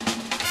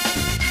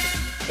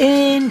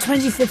In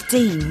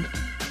 2015,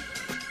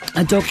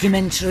 a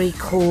documentary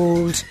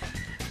called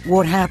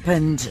What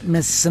Happened,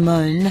 Miss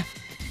Simone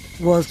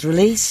was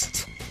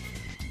released.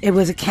 It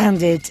was a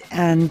candid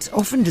and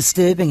often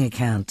disturbing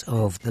account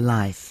of the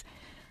life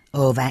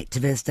of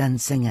activist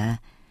and singer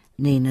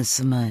Nina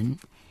Simone.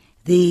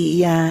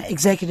 The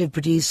executive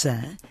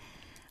producer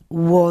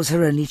was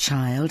her only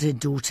child, her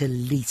daughter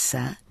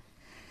Lisa,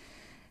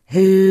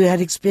 who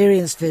had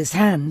experienced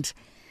firsthand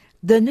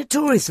the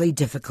notoriously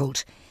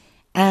difficult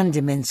and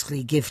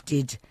immensely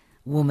gifted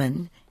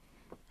woman.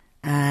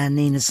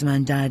 Nina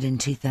Simone died in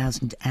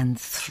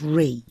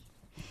 2003.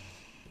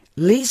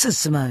 Lisa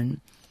Simone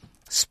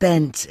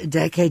spent a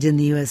decade in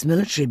the US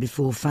military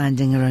before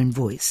finding her own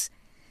voice,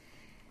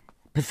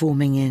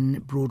 performing in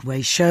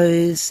Broadway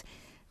shows,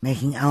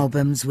 making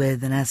albums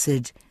with an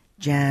acid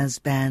jazz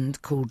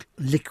band called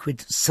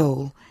Liquid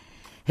Soul.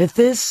 Her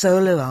first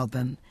solo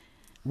album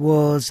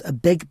was a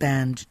big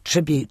band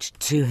tribute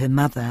to her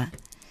mother.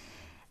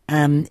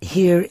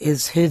 Here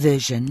is her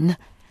version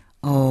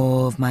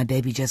of My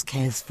Baby Just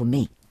Cares for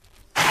Me.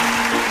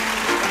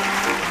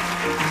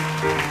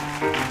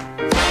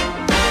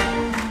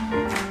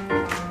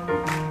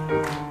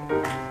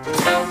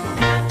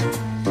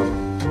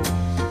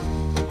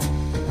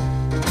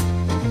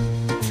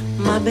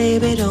 My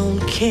baby don't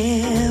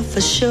care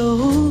for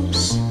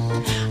shows.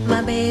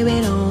 My baby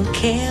don't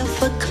care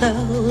for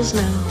clothes,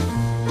 no.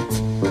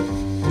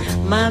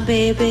 My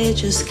baby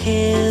just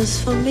cares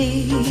for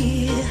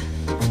me.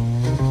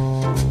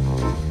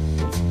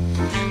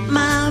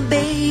 My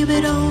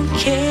baby don't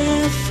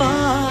care for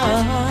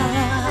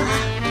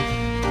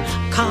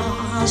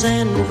cars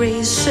and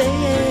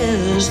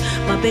races.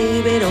 My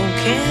baby don't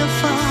care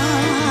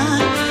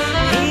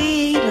for,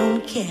 he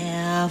don't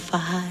care for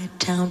high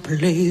town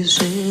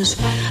places.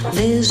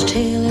 Liz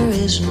Taylor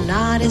is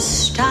not his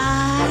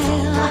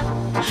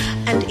style,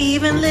 and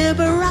even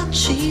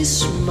Liberace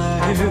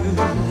smile.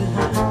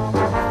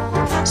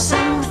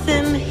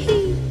 Something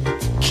he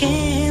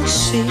can't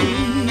see.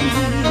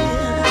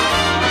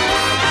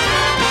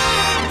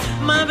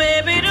 My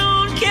baby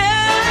don't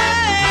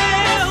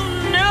care,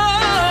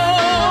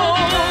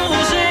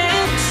 knows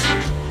it.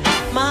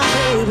 My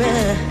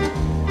baby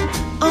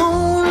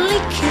only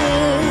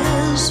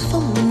cares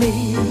for me.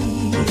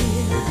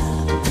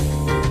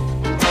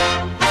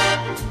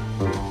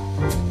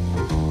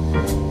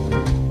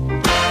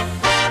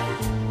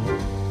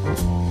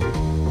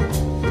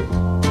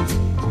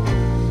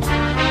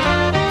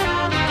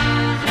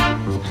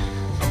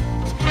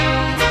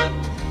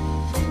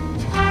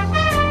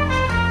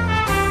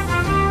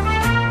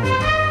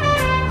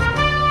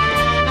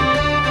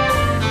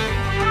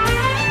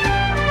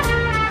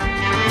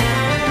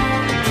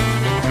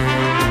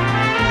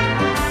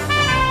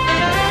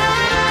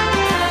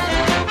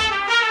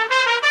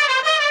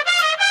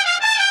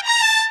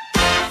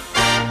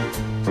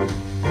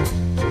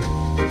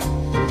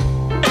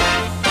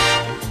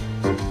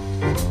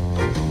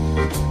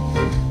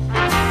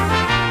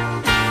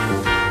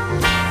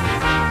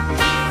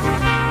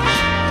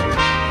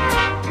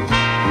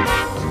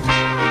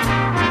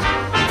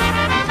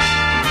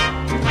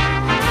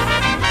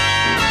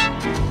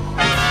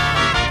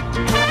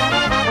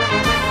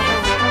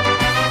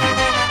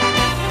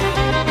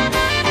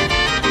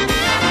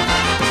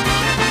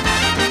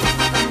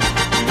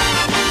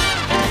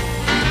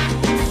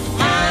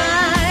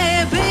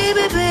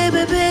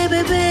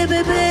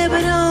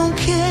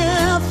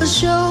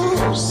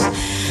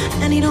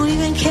 And he don't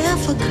even care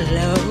for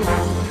clothes.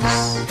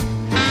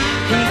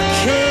 He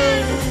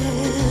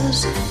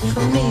cares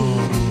for me.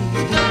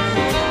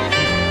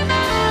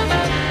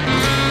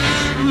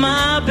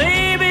 My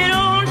baby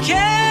don't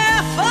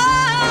care for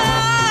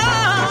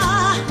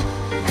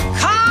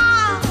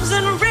cars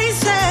and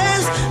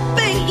races.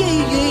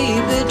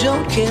 Baby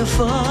don't care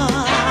for,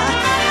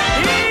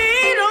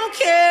 he don't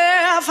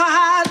care for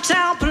high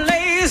town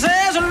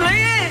places.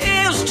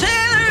 Liz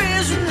Taylor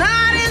is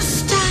not his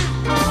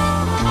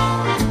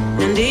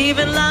style, and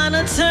even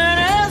Lana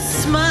Turner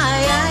smile.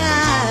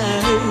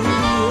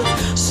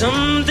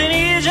 Something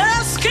he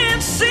just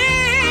can't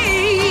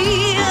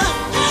see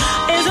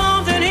is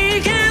something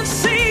he can't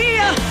see.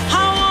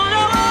 I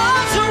wonder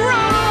what's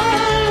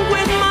wrong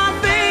with my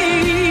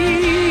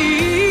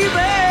baby,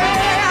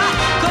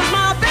 'cause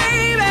my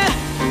baby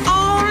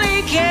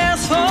only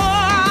cares for,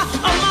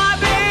 my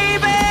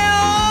baby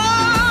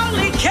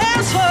only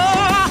cares for,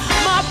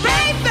 my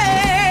baby,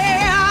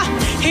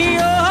 he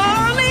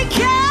only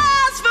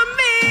cares for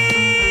me.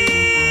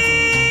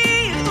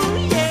 Ooh,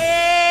 yeah.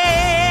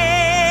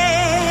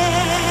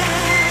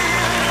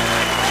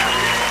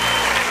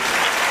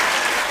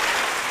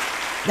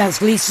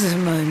 That's Lisa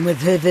Simone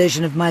with her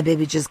version of My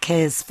Baby Just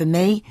Cares for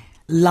Me,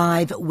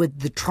 live with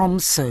the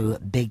Tromsø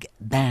Big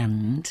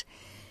Band.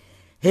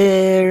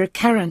 Her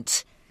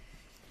current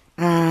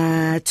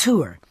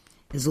tour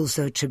is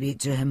also a tribute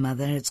to her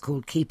mother. It's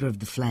called Keeper of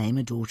the Flame,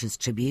 a daughter's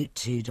tribute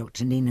to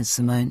Dr. Nina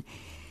Simone.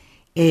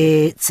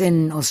 It's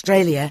in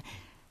Australia,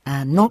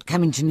 not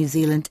coming to New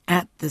Zealand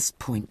at this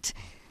point.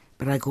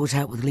 But I caught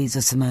up with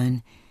Lisa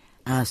Simone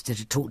asked her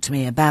to talk to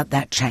me about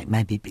that track,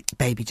 Maybe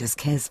Baby Just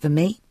Cares for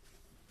Me.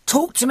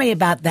 Talk to me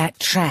about that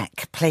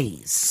track,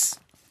 please.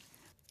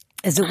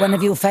 Is it one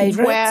of your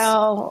favourites?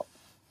 Well,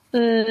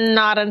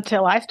 not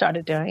until I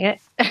started doing it.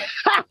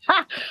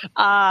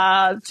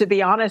 To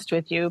be honest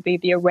with you,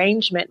 the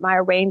arrangement, my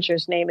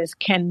arranger's name is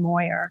Ken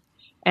Moyer.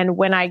 And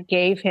when I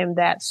gave him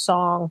that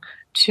song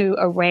to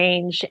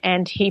arrange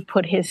and he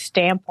put his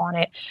stamp on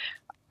it,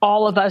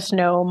 all of us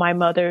know my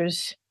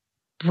mother's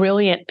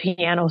brilliant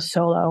piano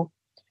solo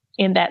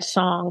in that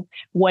song.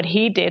 What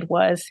he did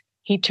was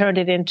he turned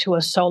it into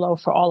a solo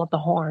for all of the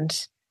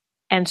horns.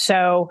 And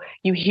so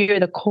you hear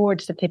the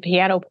chords that the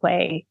piano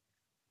played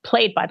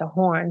by the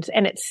horns,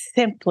 and it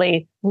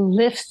simply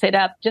lifts it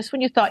up just when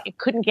you thought it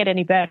couldn't get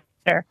any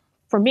better.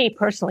 For me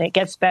personally, it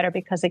gets better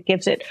because it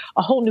gives it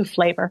a whole new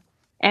flavor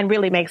and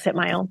really makes it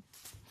my own.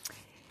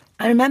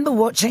 I remember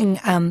watching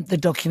the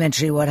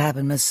documentary What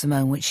Happened, Miss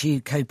Simone, which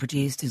you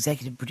co-produced,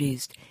 executive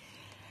produced,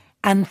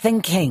 and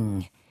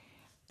thinking,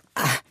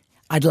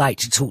 I'd like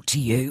to talk to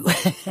you.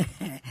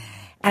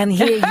 And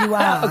here you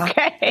are.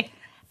 Okay.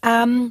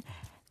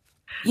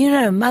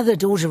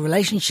 Mother-daughter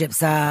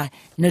relationships are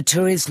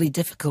notoriously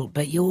difficult,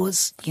 but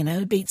yours,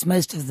 beats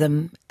most of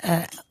them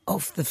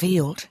off the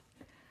field.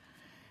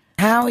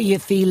 How are you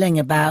feeling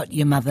about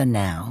your mother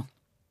now?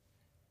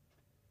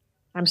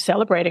 I'm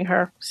celebrating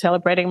her,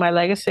 celebrating my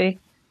legacy.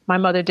 My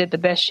mother did the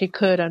best she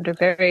could under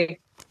very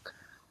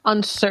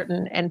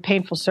uncertain and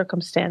painful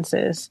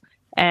circumstances.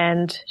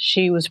 And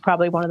she was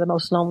probably one of the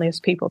most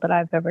loneliest people that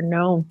I've ever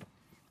known.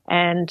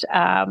 And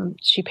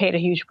she paid a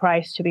huge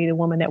price to be the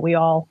woman that we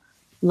all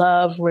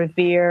love,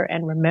 revere,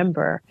 and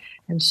remember.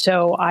 And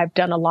so I've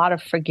done a lot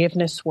of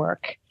forgiveness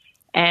work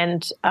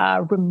and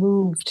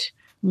removed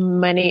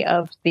many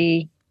of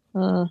the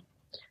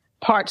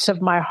parts of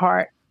my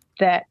heart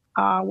that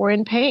were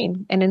in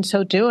pain. And in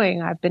so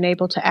doing, I've been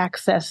able to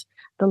access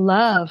the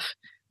love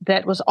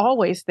that was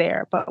always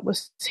there, but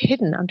was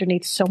hidden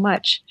underneath so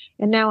much.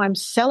 And now I'm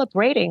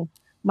celebrating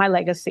my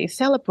legacy,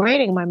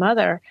 celebrating my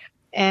mother,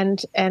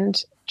 and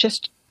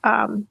just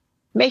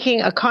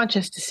making a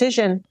conscious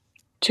decision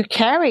to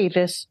carry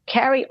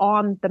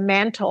on the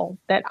mantle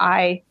that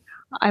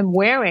I'm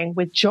wearing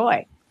with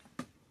joy.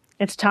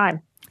 It's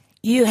time.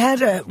 You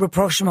had a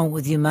rapprochement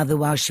with your mother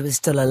while she was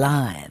still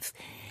alive.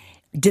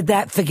 Did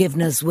that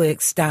forgiveness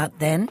work start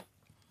then?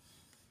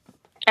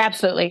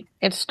 Absolutely.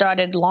 It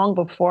started long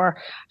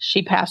before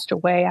she passed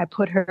away. I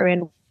put her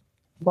in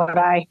what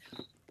I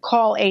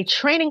call a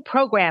training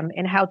program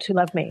in how to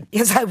love me.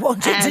 Yes, I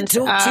wanted to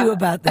talk to you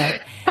about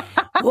that.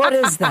 What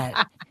is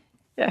that?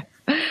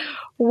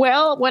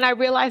 Well, when I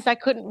realized I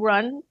couldn't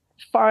run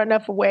far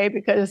enough away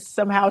because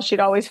somehow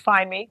she'd always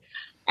find me.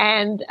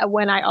 And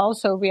when I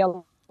also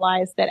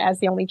realized that as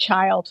the only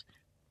child,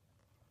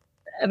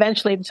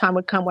 eventually the time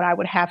would come when I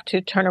would have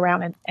to turn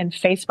around and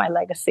face my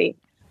legacy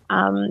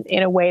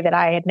in a way that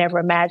I had never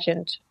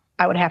imagined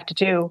I would have to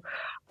do.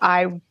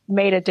 I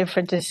made a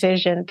different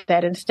decision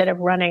that instead of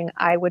running,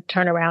 I would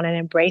turn around and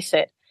embrace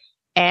it.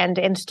 And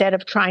instead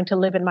of trying to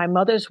live in my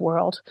mother's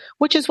world,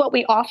 which is what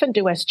we often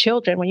do as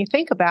children, when you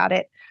think about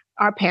it,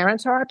 our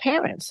parents are our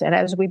parents. And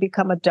as we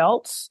become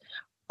adults,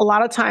 a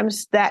lot of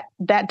times that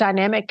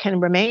dynamic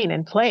can remain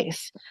in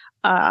place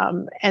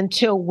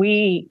until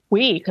we,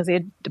 because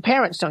the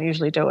parents don't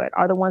usually do it,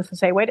 are the ones to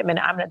say, wait a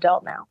minute, I'm an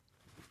adult now.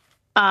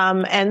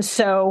 And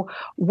so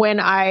when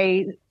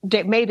I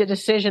made the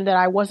decision that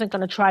I wasn't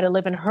going to try to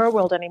live in her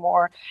world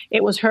anymore,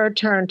 it was her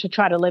turn to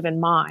try to live in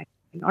mine,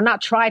 or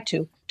not try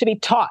to be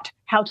taught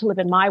how to live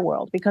in my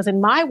world. Because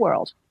in my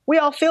world, we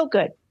all feel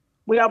good.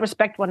 We all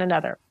respect one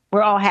another.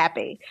 We're all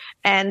happy.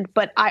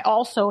 But I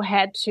also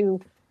had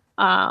to,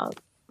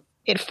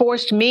 it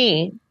forced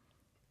me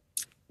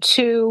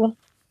to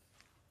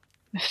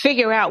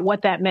figure out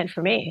what that meant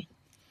for me.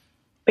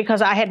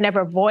 Because I had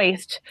never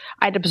voiced,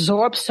 I'd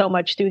absorbed so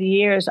much through the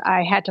years,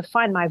 I had to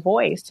find my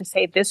voice to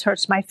say, this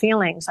hurts my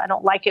feelings. I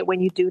don't like it when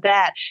you do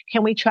that.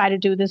 Can we try to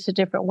do this a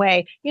different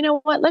way? You know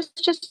what? Let's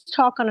just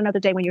talk on another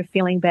day when you're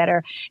feeling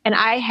better. And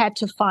I had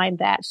to find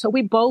that. So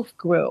we both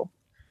grew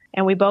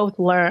and we both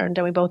learned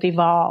and we both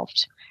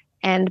evolved.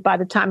 And by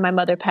the time my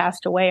mother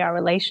passed away, our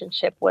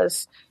relationship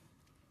was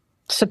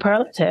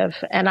superlative.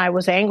 And I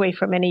was angry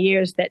for many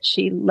years that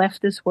she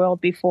left this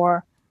world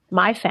before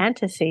my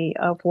fantasy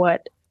of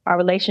what our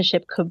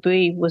relationship could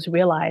be was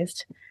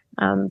realized.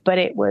 But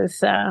it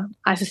was,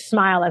 I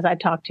smile as I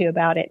talk to you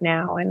about it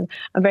now. And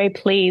I'm very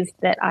pleased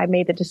that I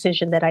made the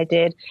decision that I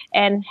did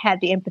and had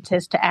the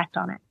impetus to act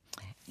on it.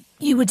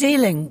 You were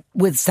dealing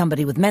with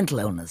somebody with mental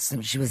illness,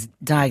 and she was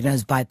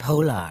diagnosed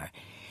bipolar.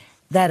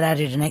 That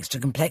added an extra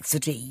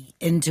complexity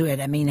into it.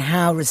 I mean,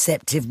 how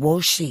receptive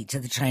was she to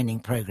the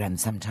training program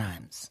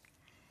sometimes?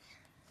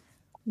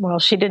 Well,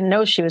 she didn't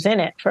know she was in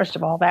it. First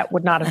of all, that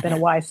would not have been a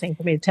wise thing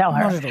for me to tell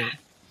her. Not at all.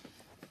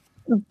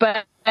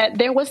 But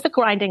there was the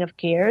grinding of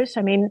gears.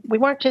 I mean, we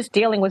weren't just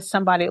dealing with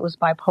somebody that was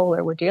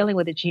bipolar. We're dealing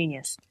with a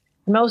genius.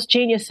 Most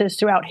geniuses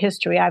throughout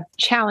history, I've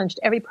challenged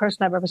every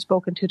person I've ever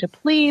spoken to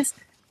please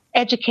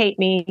educate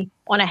me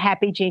on a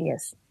happy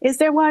genius. Is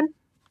there one?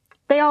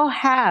 They all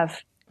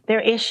have their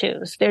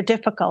issues, their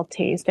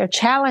difficulties, their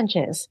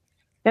challenges.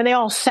 And they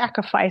all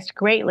sacrificed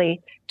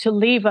greatly to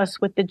leave us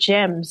with the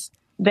gems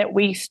that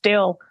we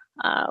still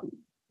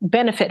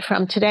benefit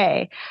from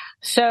today.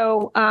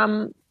 So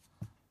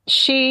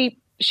she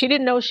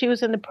didn't know she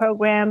was in the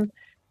program.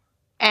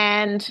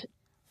 And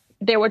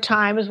there were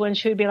times when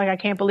she would be like, I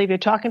can't believe you're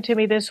talking to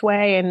me this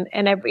way and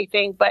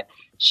everything. But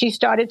she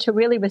started to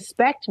really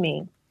respect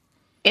me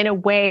in a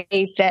way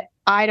that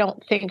I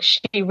don't think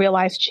she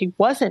realized she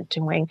wasn't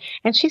doing.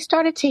 And she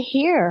started to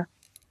hear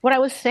what I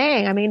was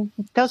saying. I mean,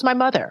 that was my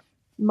mother.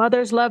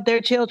 Mothers love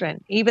their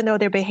children, even though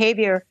their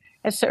behavior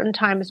at certain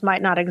times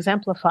might not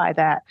exemplify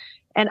that.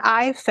 And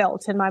I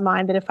felt in my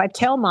mind that if I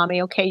tell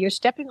mommy, okay, you're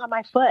stepping on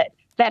my foot,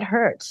 that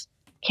hurts.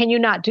 Can you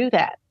not do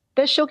that?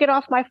 Then she'll get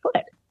off my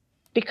foot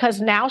because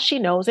now she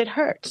knows it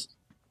hurts.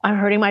 I'm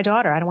hurting my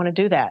daughter. I don't want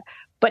to do that.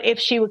 But if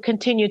she would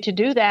continue to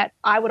do that,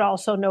 I would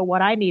also know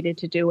what I needed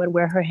to do and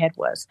where her head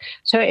was.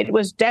 So it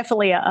was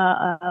definitely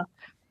a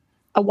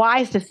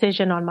wise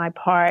decision on my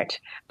part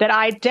that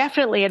I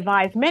definitely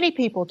advise many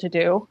people to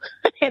do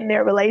in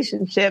their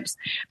relationships,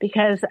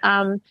 because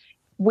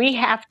we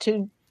have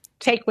to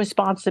take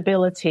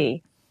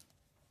responsibility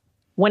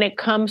when it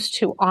comes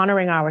to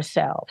honoring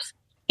ourselves,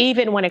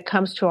 even when it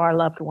comes to our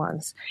loved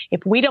ones.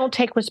 If we don't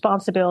take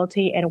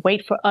responsibility and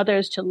wait for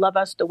others to love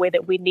us the way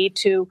that we need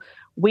to,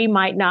 we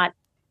might not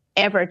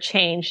ever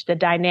change the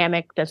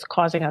dynamic that's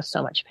causing us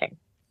so much pain.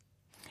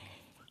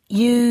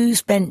 You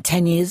spent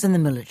 10 years in the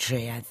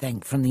military, I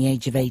think, from the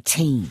age of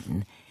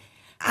 18.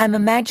 I'm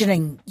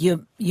imagining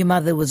your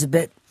mother was a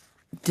bit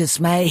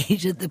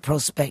dismayed at the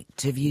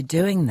prospect of you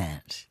doing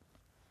that.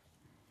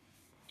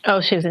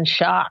 Oh, she was in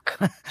shock.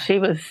 She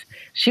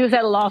was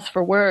at a loss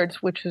for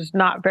words, which was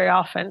not very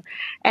often.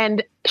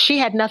 And she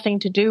had nothing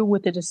to do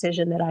with the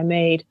decision that I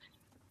made.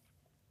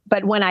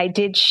 But when I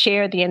did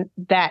share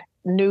that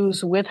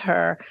news with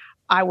her,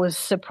 I was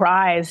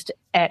surprised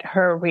at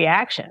her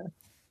reaction.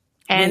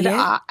 And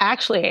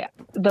actually,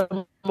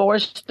 the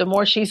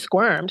more she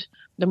squirmed,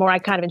 the more I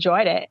kind of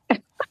enjoyed it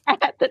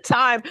at the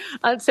time,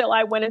 until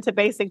I went into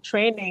basic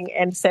training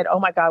and said, oh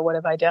my God, what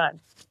have I done?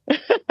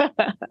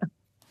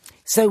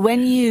 So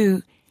when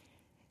you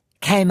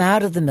came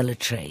out of the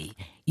military,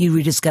 you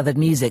rediscovered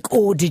music,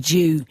 or did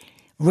you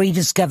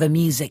rediscover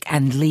music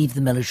and leave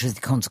the military as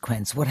a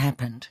consequence? What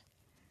happened?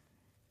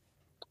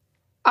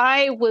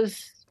 I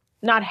was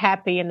not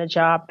happy in the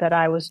job that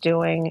I was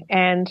doing,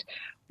 and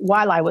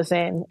while I was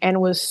in,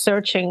 and was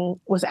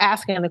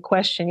asking the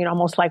question,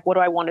 almost like, what do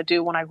I want to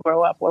do when I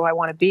grow up? What do I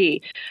want to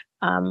be?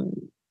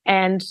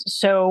 And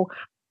so,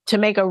 to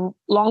make a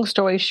long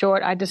story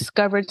short, I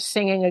discovered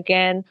singing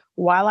again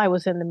while I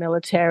was in the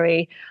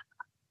military.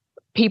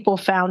 People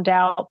found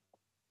out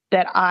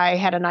that I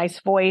had a nice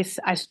voice.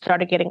 I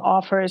started getting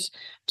offers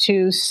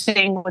to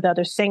sing with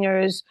other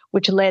singers,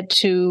 which led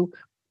to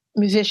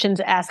musicians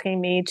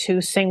asking me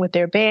to sing with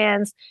their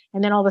bands.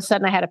 And then all of a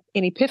sudden I had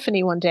an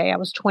epiphany one day. I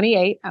was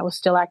 28. I was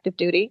still active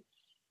duty.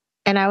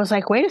 And I was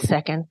like, wait a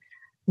second,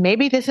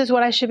 maybe this is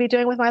what I should be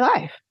doing with my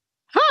life.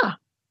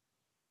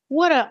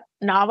 What a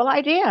novel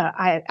idea.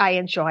 I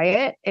enjoy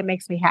it. It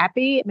makes me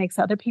happy. It makes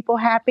other people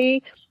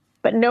happy.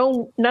 But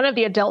none of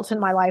the adults in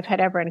my life had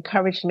ever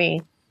encouraged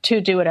me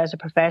to do it as a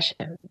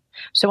profession.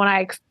 So when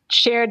I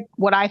shared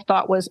what I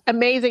thought was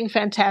amazing,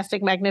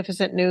 fantastic,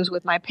 magnificent news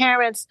with my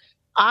parents,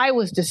 I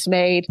was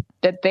dismayed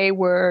that they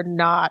were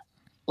not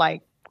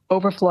like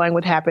overflowing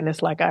with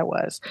happiness like I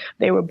was.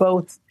 They were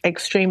both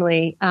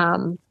extremely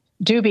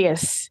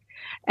dubious.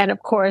 And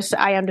of course,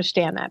 I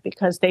understand that,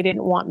 because they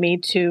didn't want me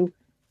to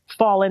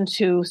fall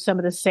into some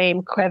of the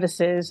same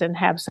crevices and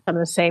have some of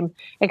the same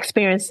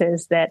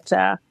experiences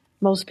that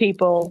most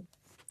people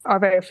are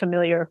very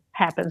familiar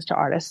happens to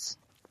artists.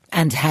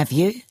 And have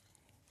you?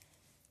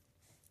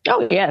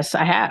 Oh, yes,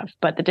 I have.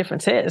 But the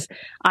difference is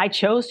I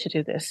chose to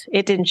do this.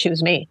 It didn't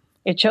choose me.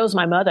 It chose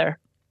my mother.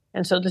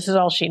 And so this is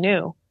all she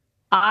knew.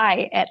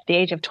 I, at the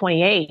age of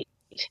 28,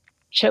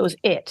 chose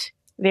it.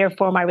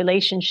 Therefore, my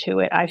relation to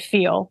it, I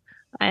feel,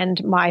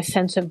 and my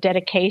sense of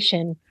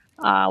dedication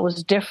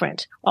was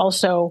different.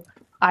 Also,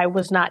 I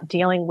was not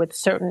dealing with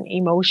certain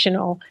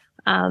emotional,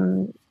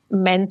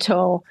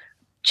 mental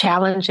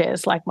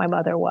challenges like my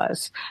mother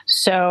was.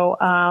 So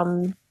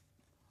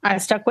I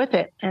stuck with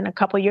it. And a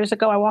couple of years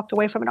ago, I walked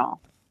away from it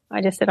all.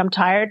 I just said, I'm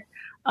tired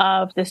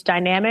of this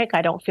dynamic.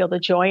 I don't feel the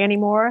joy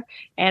anymore.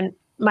 And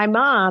my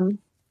mom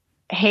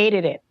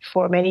hated it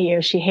for many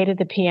years. She hated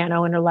the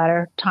piano in her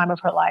latter time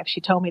of her life.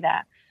 She told me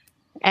that.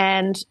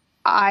 And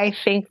I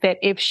think that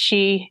if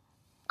she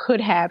could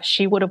have,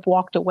 she would have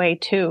walked away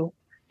too,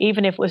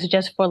 even if it was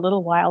just for a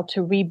little while,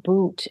 to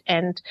reboot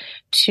and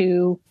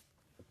to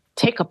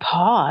take a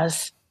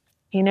pause.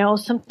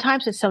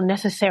 Sometimes it's so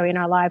necessary in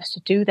our lives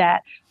to do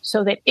that,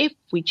 so that if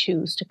we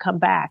choose to come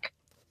back,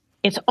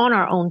 it's on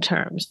our own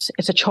terms.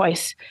 It's a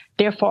choice.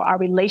 Therefore, our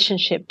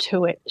relationship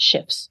to it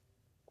shifts.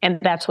 And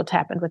that's what's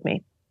happened with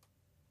me.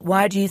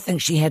 Why do you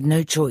think she had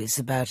no choice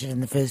about it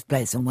in the first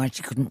place, and why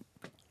she couldn't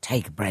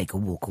take a break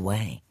or walk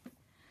away?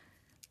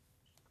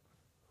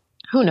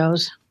 Who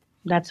knows?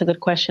 That's a good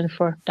question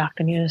for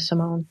Dr. Nina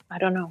Simone. I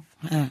don't know.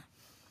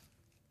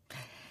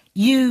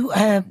 You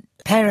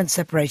parents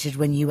separated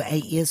when you were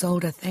 8 years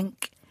old, I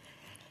think.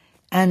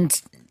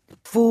 And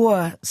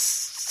for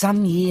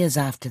some years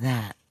after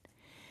that,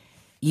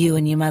 you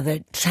and your mother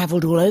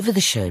travelled all over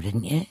the show,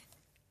 didn't you?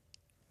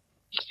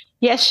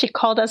 Yes, she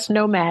called us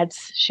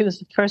nomads. She was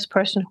the first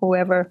person who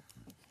ever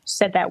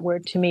said that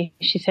word to me.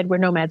 She said, we're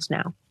nomads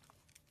now.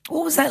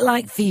 What was that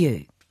like for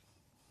you?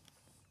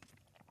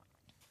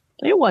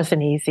 It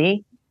wasn't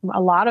easy.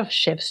 A lot of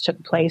shifts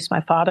took place.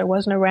 My father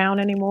wasn't around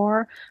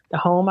anymore. The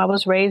home I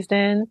was raised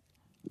in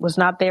was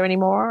not there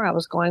anymore. I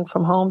was going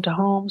from home to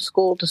home,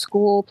 school to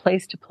school,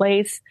 place to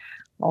place.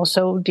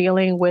 Also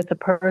dealing with a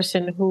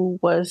person who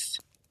was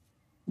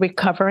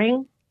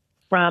recovering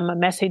from a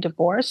messy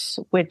divorce,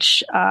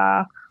 which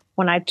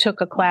when I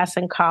took a class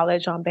in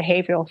college on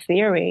behavioral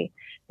theory,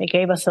 they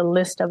gave us a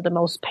list of the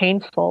most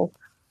painful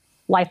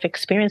life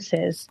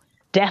experiences.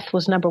 Death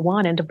was number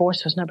one and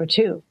divorce was number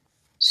two.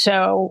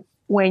 So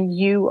when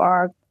you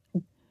are,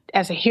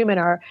 as a human,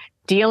 are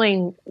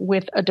dealing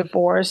with a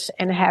divorce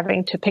and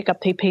having to pick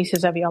up the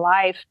pieces of your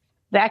life,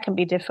 that can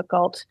be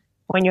difficult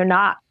when you're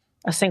not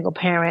a single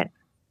parent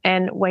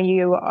and when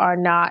you are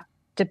not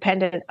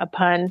dependent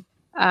upon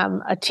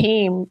a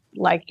team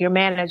like your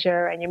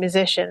manager and your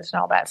musicians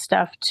and all that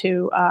stuff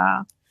to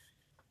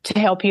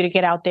help you to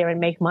get out there and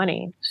make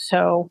money.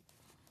 So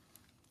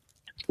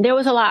there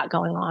was a lot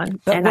going on.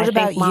 But and what I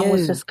about think Mom you?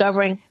 was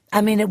discovering.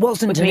 I mean, it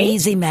wasn't an me?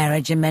 easy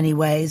marriage in many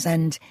ways,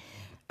 and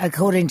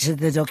according to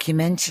the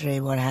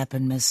documentary, What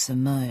Happened, Miss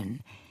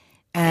Simone,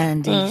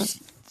 Andy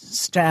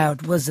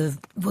Stroud was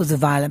a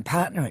violent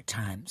partner at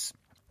times.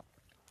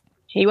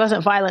 He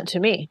wasn't violent to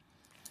me.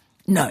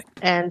 No.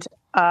 And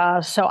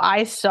so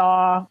I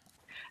saw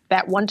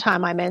that one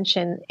time I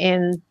mentioned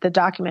in the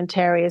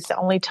documentary is the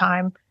only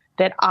time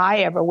that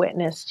I ever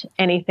witnessed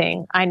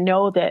anything. I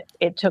know that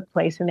it took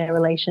place in their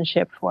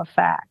relationship for a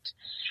fact.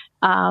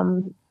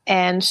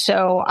 And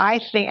so I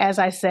think, as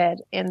I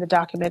said in the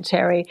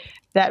documentary,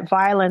 that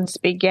violence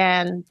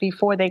began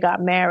before they got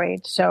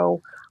married.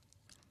 So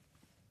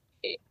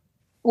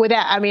with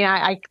that, I mean,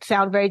 I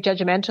sound very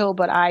judgmental,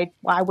 but I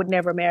would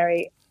never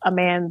marry a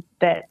man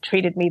that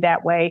treated me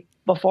that way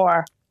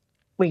before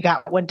we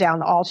went down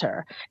the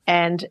altar.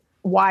 And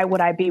why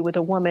would I be with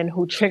a woman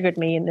who triggered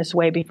me in this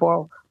way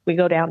before we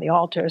go down the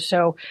altar?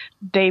 So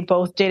they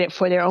both did it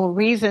for their own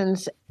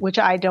reasons, which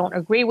I don't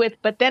agree with.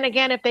 But then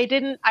again, if they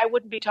didn't, I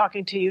wouldn't be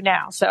talking to you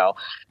now. So,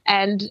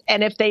 and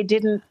if they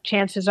didn't,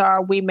 chances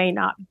are we may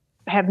not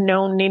have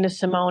known Nina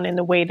Simone in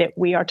the way that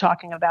we are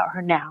talking about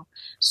her now.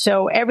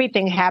 So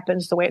everything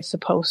happens the way it's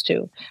supposed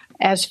to.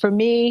 As for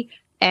me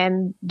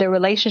and the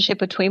relationship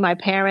between my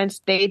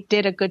parents, they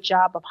did a good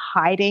job of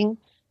hiding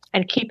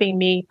and keeping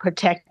me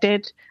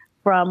protected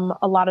from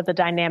a lot of the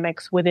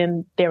dynamics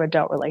within their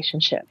adult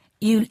relationship.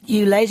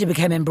 You later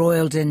became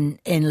embroiled in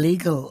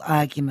legal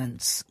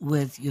arguments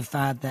with your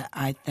father.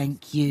 I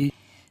think you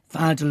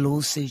filed a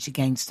lawsuit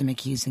against him,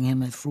 accusing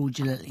him of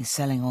fraudulently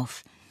selling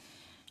off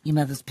your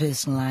mother's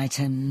personal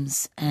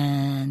items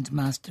and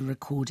master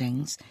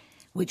recordings,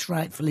 which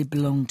rightfully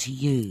belonged to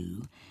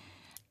you.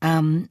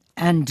 And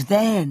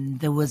then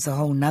there was a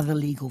whole nother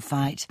legal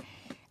fight,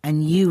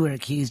 and you were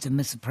accused of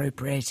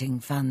misappropriating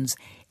funds.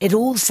 It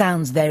all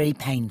sounds very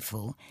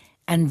painful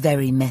and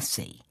very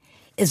messy.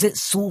 Is it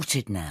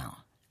sorted now?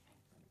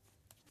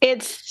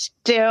 It's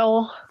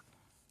still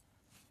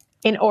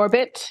in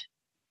orbit.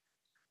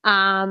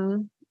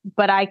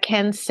 But I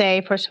can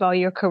say, first of all,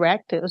 you're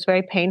correct. It was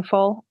very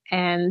painful,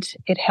 and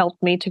it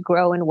helped me to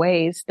grow in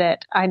ways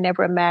that I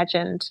never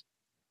imagined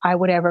I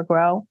would ever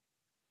grow.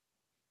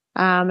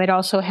 It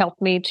also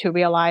helped me to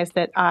realize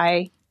that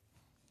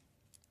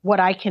what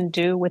I can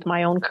do with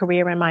my own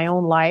career and my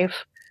own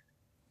life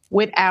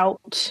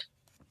without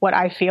what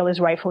I feel is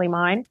rightfully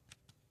mine.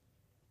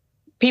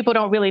 People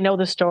don't really know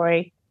the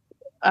story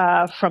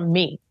from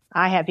me.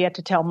 I have yet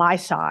to tell my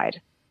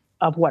side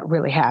of what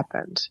really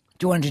happened.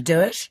 Do you want to do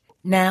it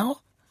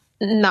now?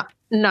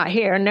 Not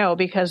here, no,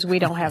 because we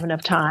don't have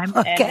enough time.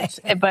 Okay.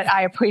 But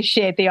I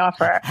appreciate the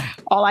offer.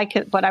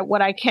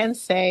 What I can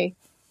say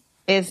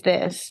is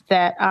this,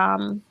 that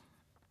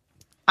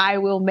I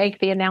will make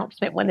the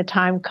announcement when the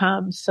time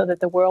comes so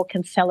that the world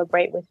can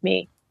celebrate with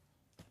me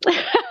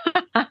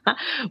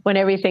when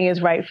everything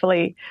is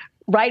rightfully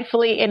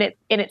in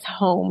its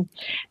home.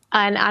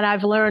 And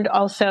I've learned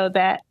also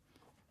that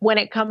when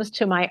it comes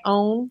to my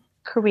own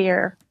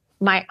career,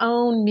 my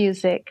own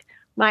music,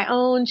 my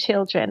own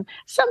children,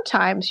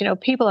 sometimes,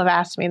 people have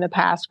asked me in the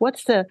past,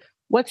 what's the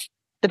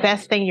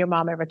best thing your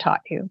mom ever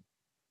taught you?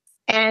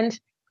 And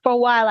for a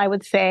while I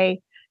would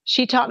say,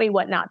 she taught me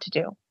what not to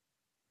do,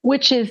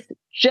 which is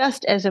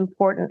just as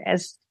important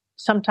as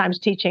sometimes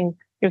teaching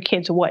your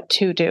kids what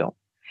to do.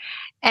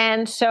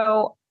 And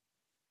so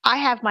I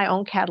have my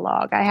own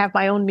catalog. I have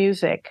my own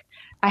music.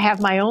 I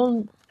have my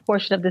own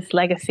portion of this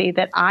legacy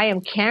that I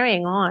am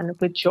carrying on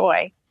with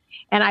joy,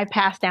 and I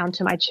pass down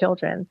to my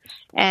children.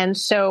 And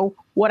so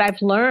what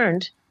I've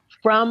learned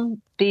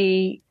from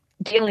the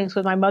dealings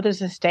with my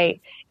mother's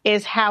estate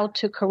is how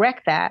to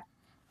correct that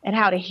and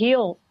how to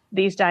heal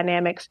these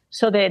dynamics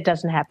so that it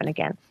doesn't happen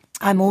again.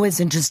 I'm always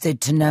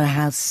interested to know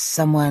how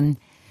someone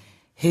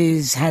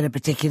who's had a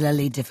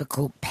particularly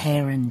difficult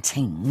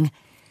parenting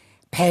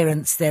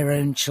parents their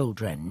own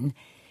children.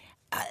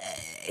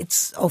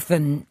 It's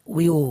often,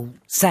 we all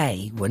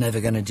say we're never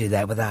going to do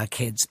that with our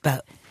kids,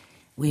 but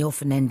we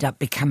often end up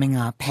becoming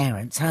our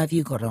parents. How have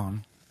you got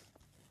on?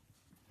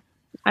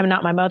 I'm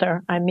not my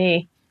mother, I'm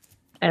me.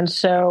 And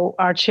so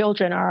our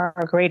children are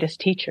our greatest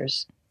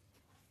teachers.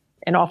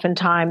 And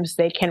oftentimes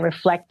they can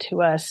reflect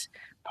to us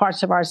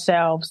parts of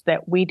ourselves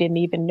that we didn't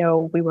even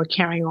know we were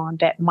carrying on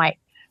that might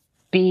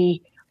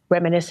be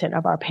reminiscent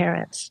of our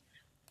parents.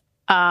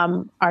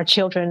 Our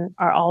children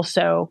are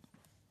also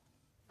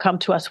come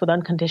to us with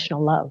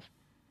unconditional love.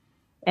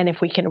 And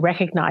if we can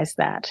recognize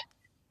that,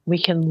 we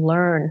can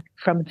learn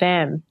from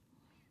them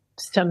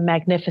some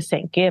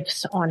magnificent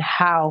gifts on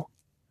how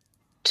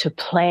to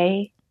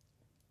play,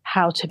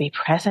 how to be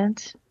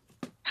present,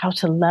 how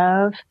to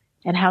love,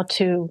 and how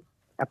to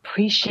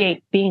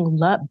appreciate being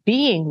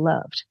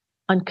loved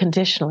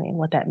unconditionally and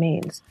what that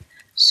means.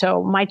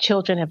 So my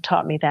children have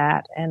taught me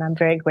that, and I'm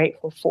very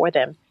grateful for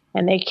them.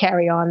 And they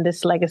carry on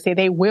this legacy.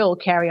 They will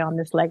carry on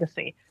this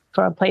legacy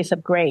from a place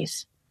of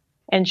grace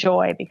and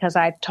joy, because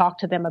I talk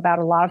to them about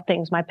a lot of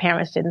things my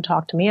parents didn't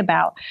talk to me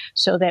about,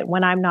 so that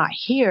when I'm not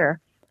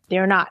here,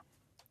 they're not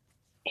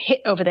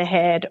hit over the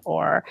head,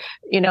 or,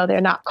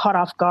 they're not caught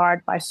off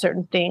guard by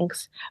certain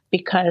things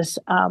because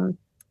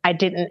I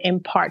didn't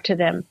impart to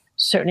them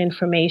certain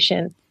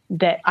information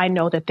that I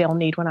know that they'll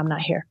need when I'm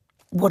not here.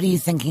 What are you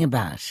thinking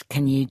about?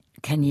 Can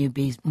you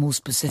be more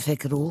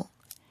specific at all?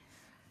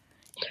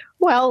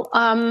 Well,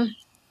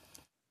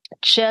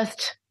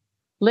 just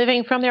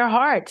living from their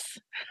hearts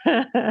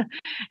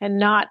and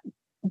not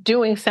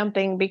doing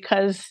something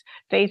because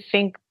they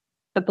think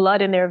the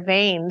blood in their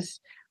veins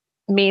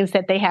means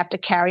that they have to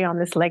carry on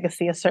this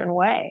legacy a certain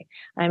way.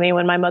 I mean,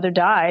 when my mother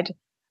died,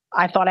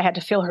 I thought I had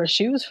to fill her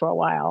shoes for a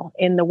while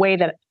in the way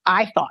that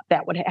I thought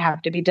that would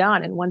have to be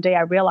done. And one day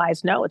I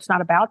realized, no, it's not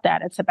about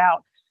that. It's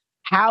about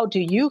how do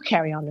you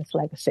carry on this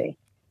legacy?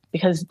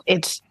 Because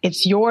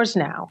it's yours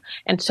now.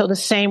 And so the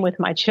same with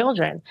my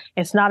children.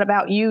 It's not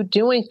about you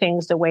doing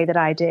things the way that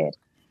I did.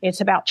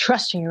 It's about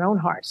trusting your own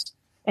hearts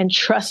and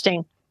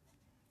trusting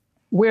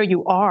where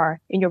you are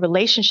in your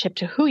relationship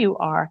to who you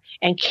are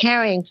and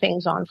carrying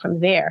things on from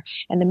there.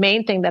 And the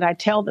main thing that I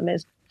tell them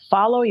is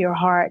follow your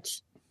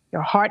hearts.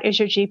 Your heart is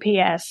your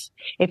GPS.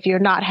 If you're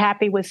not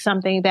happy with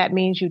something, that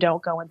means you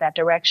don't go in that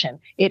direction.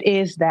 It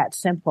is that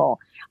simple.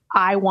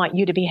 I want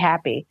you to be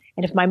happy.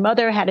 And if my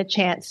mother had a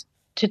chance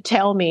to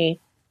tell me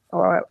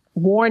or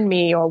warn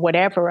me or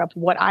whatever of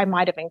what I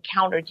might have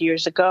encountered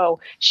years ago,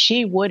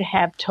 she would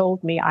have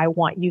told me, I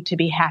want you to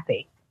be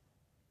happy.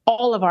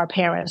 All of our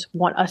parents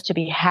want us to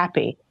be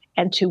happy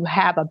and to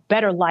have a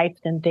better life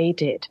than they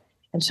did.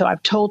 And so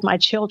I've told my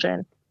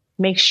children,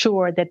 make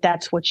sure that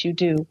that's what you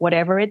do.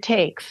 Whatever it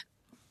takes,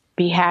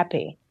 be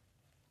happy.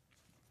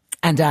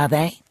 And are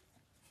they?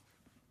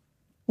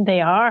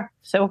 They are.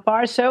 So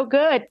far, so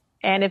good.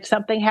 And if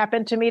something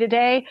happened to me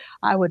today,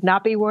 I would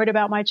not be worried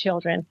about my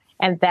children.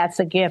 And that's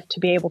a gift to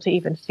be able to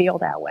even feel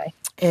that way.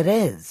 It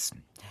is.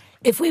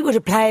 If we were to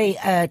play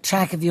a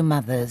track of your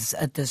mother's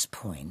at this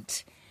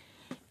point,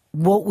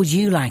 what would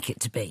you like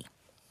it to be?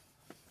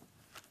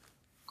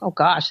 Oh,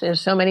 gosh, there's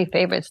so many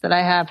favorites that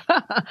I have.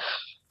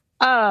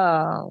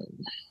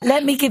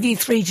 Let me give you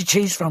 3 to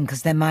choose from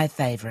because they're my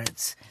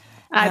favourites.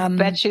 I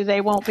bet you they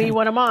won't be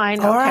one of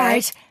mine. All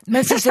right.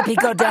 Mississippi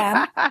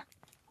Goddam.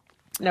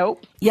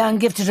 Nope. Young,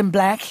 Gifted and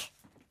Black.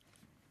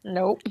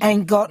 Nope.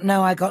 Ain't Got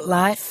No, I Got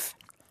Life.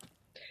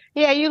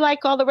 Yeah, you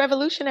like all the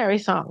revolutionary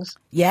songs.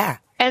 Yeah.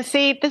 And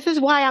see, this is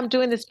why I'm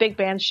doing this big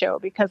band show,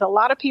 because a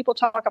lot of people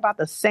talk about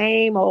the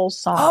same old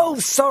songs. Oh,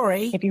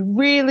 sorry. If you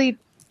really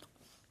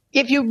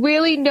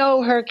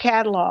know her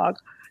catalog,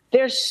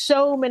 there's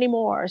so many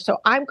more. So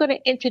I'm going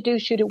to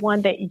introduce you to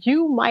one that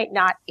you might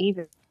not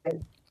even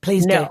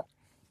Please know.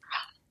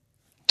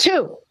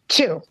 Two.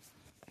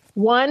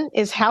 One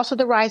is House of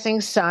the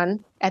Rising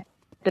Sun at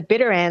the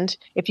bitter end.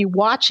 If you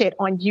watch it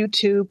on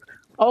YouTube,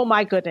 oh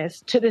my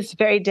goodness, to this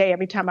very day,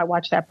 every time I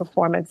watch that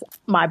performance,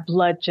 my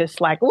blood just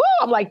like, whoa,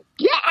 I'm like,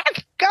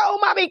 yes, go,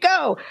 mommy,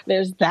 go.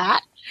 There's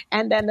that.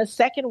 And then the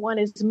second one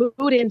is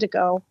Mood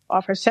Indigo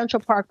off her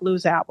Central Park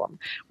Blues album,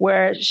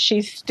 where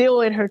she's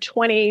still in her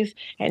 20s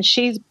and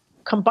she's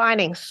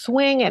combining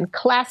swing and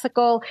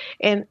classical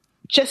and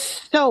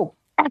just so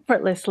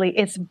effortlessly.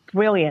 It's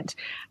brilliant.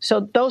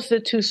 So those are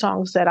the 2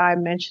 songs that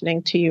I'm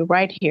mentioning to you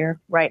right here,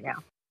 right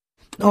now.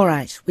 All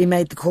right. We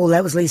made the call.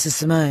 That was Lisa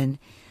Simone.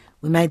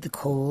 We made the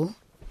call.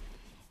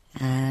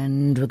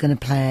 And we're going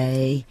to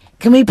play...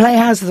 Can we play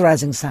House of the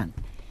Rising Sun?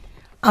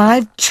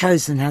 I've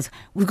chosen House...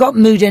 We've got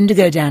Mood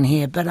Indigo down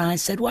here, but I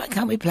said, why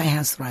can't we play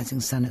House of the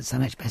Rising Sun? It's so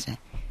much better.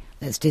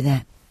 Let's do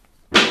that.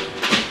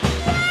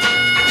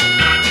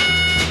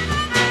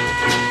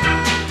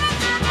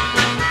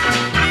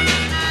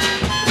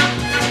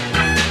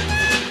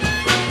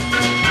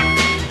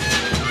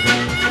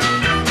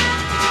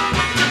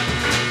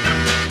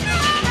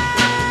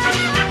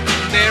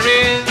 There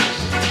is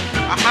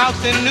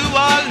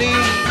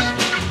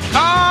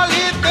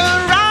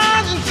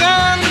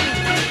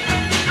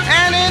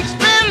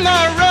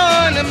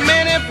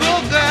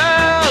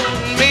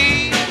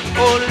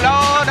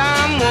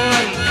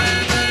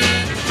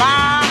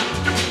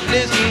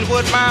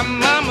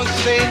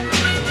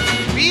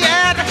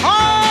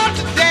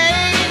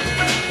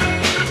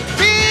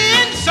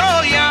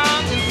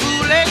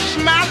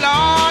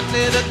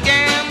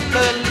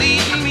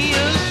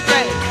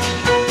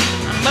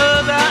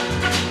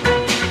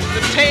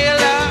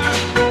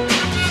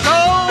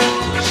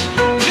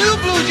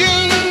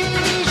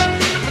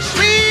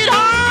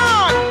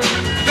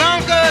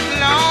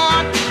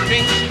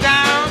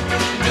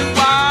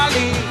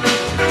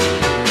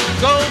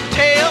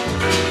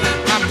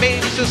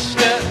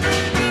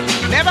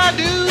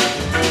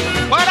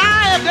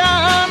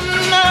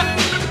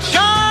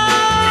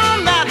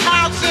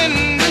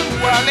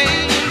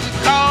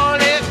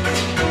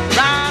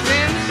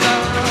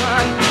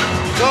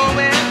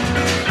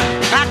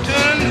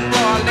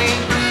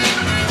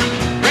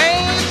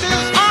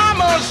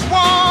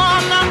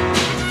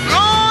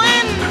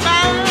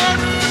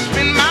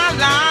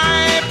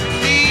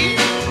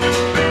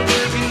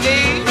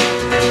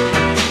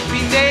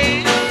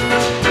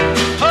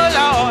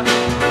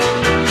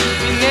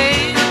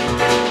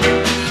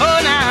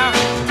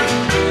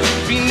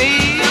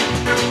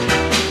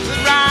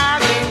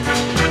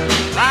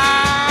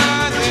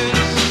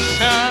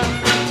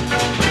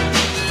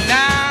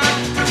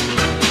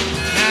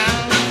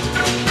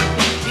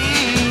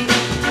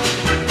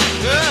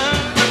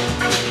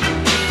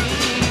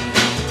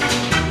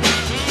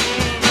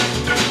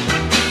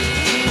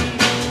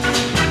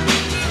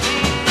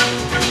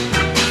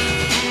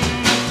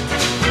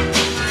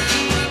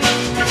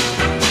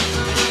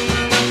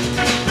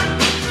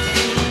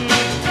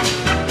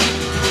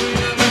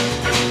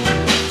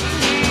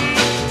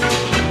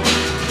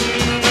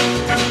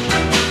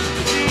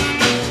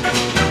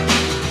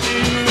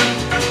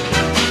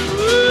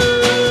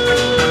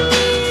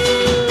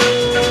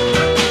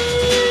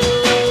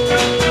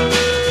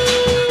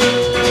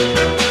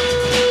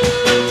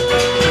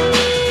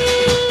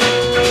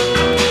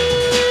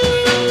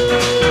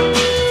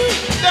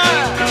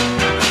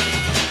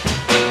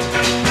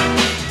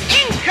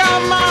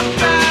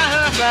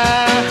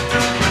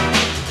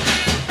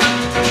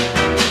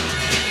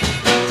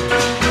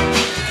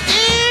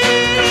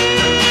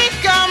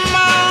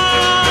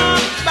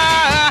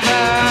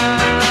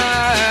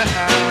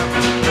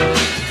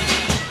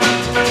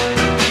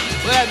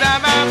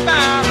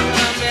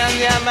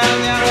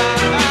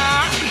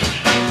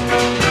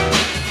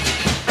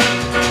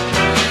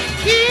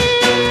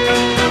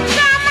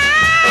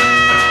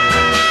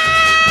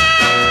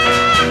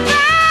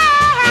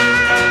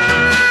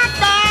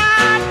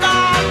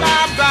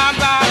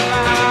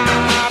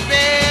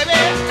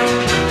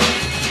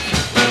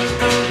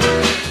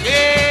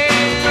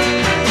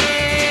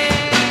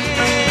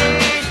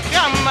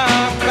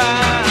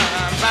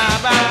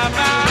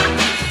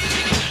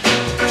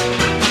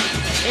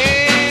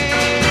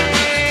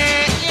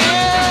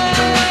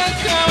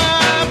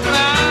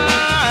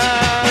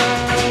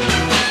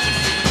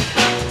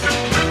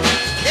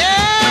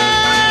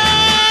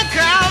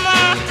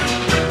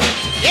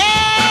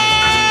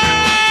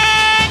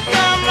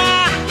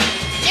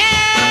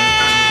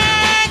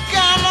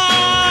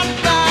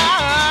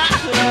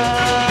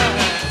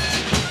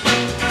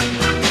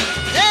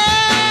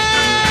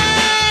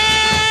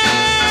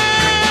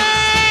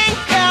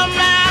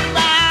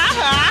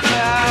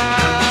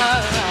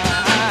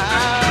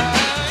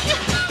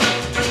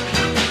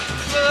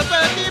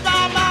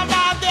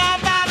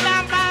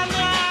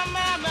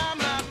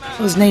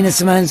Was Nina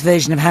Simone's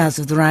version of House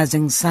of the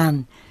Rising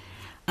Sun.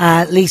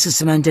 Lisa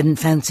Simone didn't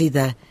fancy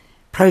the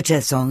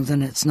protest songs,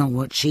 and it's not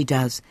what she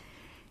does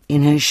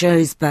in her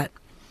shows, but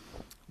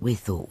we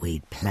thought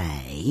we'd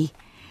play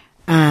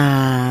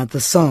the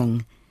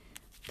song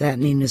that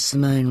Nina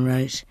Simone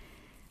wrote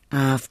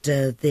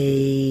after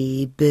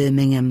the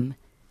Birmingham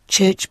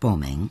church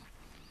bombing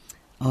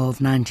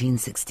of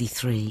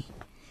 1963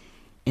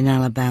 in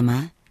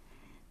Alabama,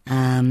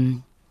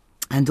 and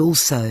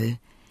also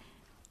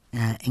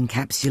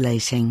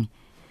encapsulating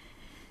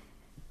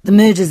the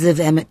murders of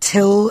Emmett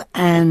Till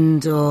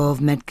and of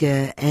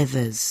Medgar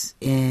Evers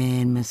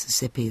in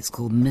Mississippi. It's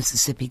called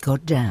Mississippi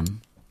Goddamn.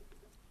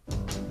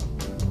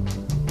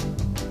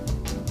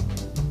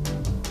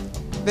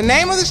 The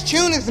name of this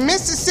tune is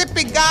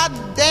Mississippi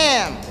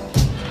Goddamn.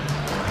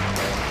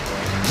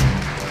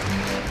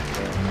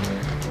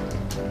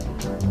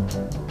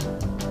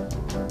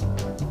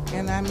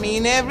 And I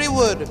mean every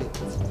word of it.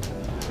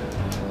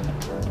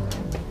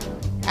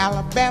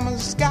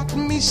 Alabama's got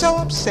me so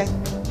upset.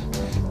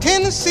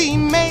 Tennessee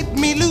made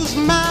me lose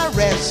my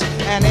rest.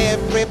 And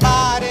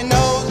everybody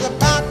knows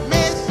about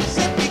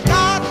Mississippi,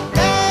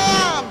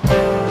 goddamn.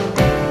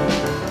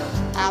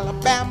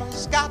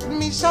 Alabama's got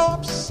me so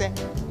upset.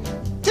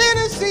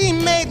 Tennessee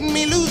made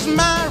me lose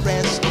my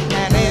rest.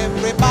 And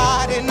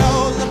everybody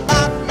knows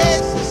about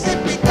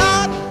Mississippi,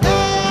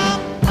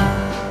 goddamn.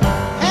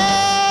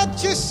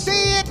 Can't you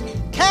see it?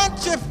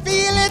 Can't you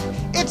feel it?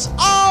 It's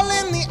all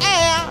in the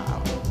air.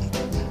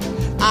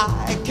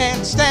 I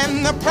can't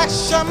stand the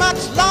pressure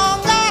much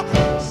longer.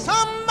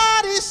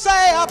 Somebody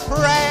say a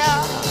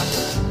prayer.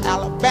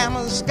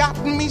 Alabama's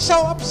gotten me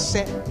so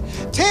upset.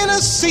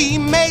 Tennessee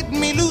made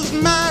me lose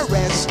my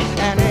rest.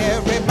 And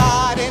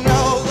everybody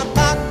knows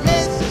about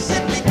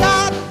Mississippi,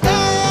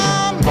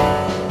 goddamn.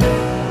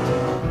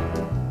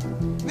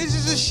 This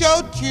is a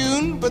show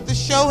tune, but the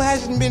show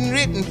hasn't been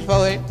written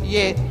for it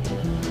yet.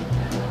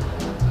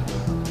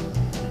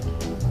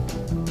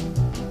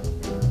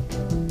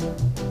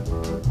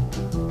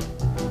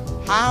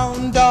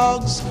 Hound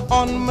dogs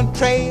on my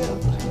trail,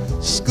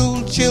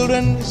 school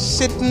children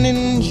sitting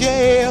in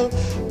jail,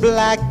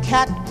 black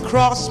cat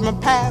cross my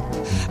path.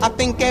 I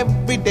think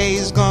every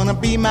day's gonna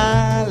be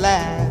my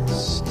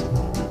last.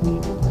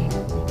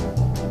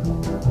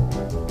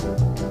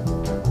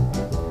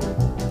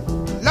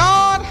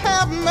 Lord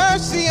have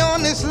mercy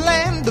on this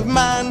land of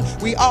mine.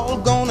 We all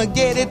gonna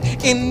get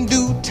it in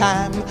due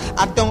time.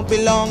 I don't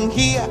belong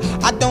here,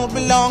 I don't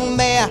belong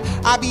there.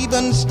 I've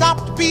even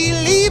stopped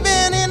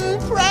believing in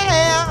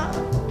prayer.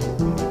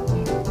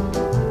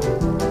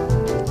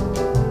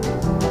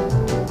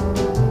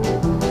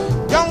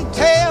 Don't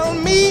tell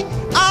me,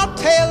 I'll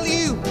tell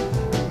you.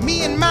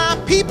 Me and my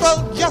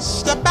people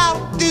just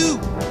about do.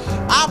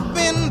 I've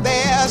been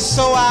there,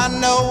 so I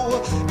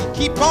know.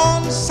 Keep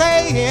on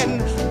saying,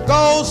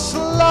 go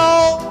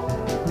slow.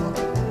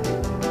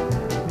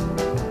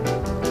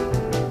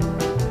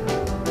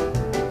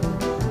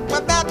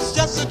 But that's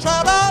just the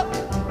trouble.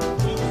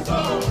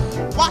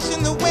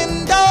 Washing the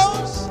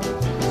windows,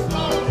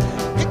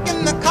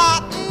 picking the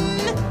cotton.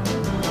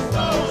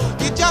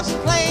 You're just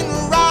plain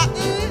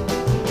rotten.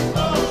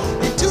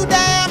 You're too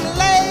damn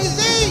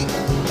lazy.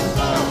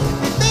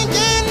 Your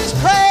thinking's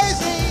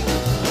crazy.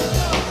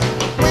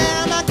 Where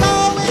am I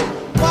going?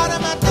 What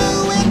am I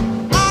doing?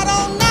 I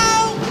don't know.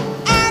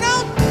 I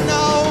don't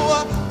know.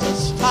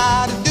 Just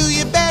try to do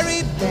your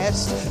very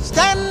best.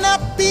 Stand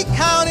up, be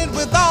counted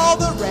with all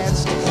the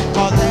rest.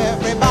 'Cause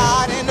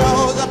everybody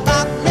knows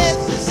about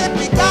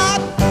Mississippi,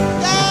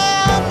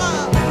 goddamn.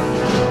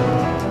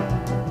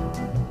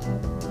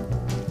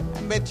 I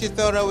bet you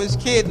thought I was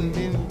kidding,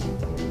 didn't you?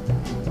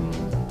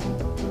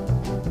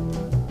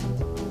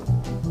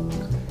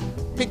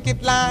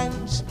 Picket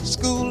lines,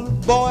 school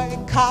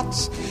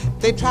boycotts.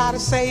 They try to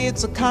say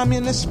it's a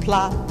communist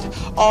plot.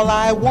 All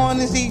I want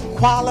is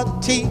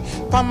equality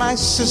for my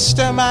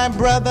sister, my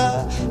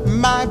brother,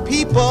 my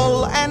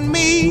people, and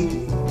me.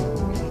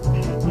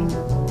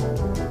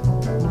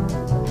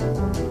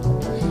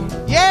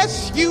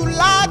 Yes, you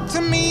lied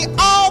to me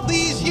all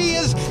these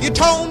years. You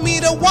told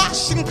me to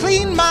wash and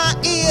clean my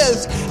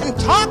ears and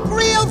talk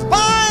real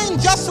fine,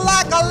 just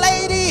like a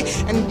lady.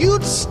 And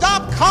you'd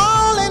stop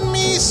calling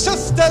me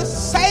Sister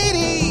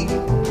Sadie.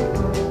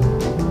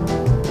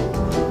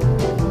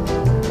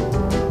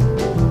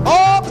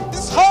 Oh, but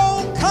this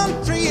whole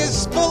country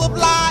is full of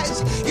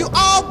lies. You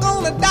all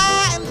gonna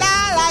die and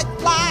die like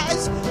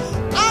flies.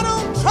 I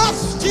don't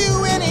trust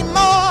you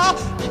anymore.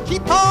 You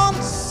keep on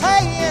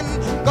saying,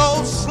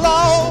 go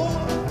slow.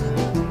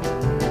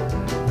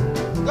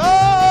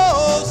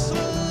 Go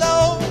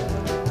slow.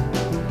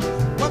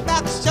 Well,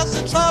 that's just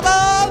the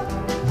trouble.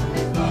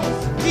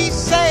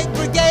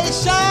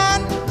 Desegregation,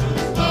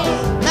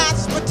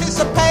 mass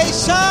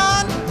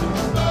participation,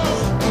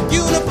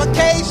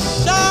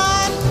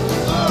 unification.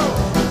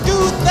 Do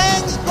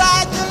things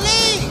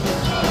gradually,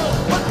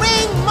 but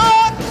bring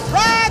more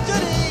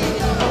tragedy.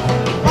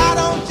 Why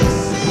don't you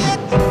see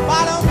it?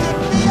 Why don't you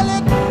feel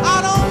it? I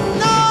don't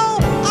know.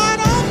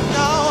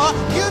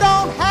 You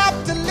don't have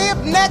to live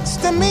next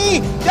to me.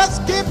 Just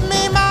give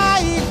me my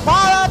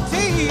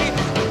equality.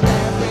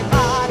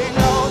 Everybody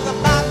knows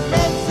about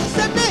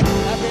Mississippi.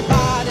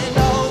 Everybody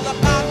knows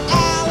about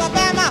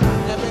Alabama.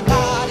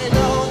 Everybody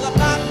knows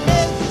about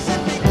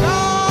Mississippi.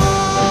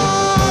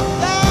 Goddamn!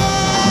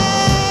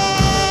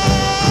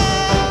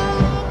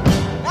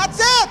 That's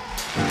it!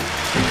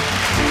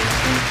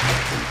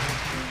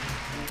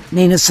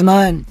 Nina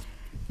Simone,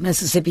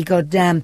 Mississippi Goddamn.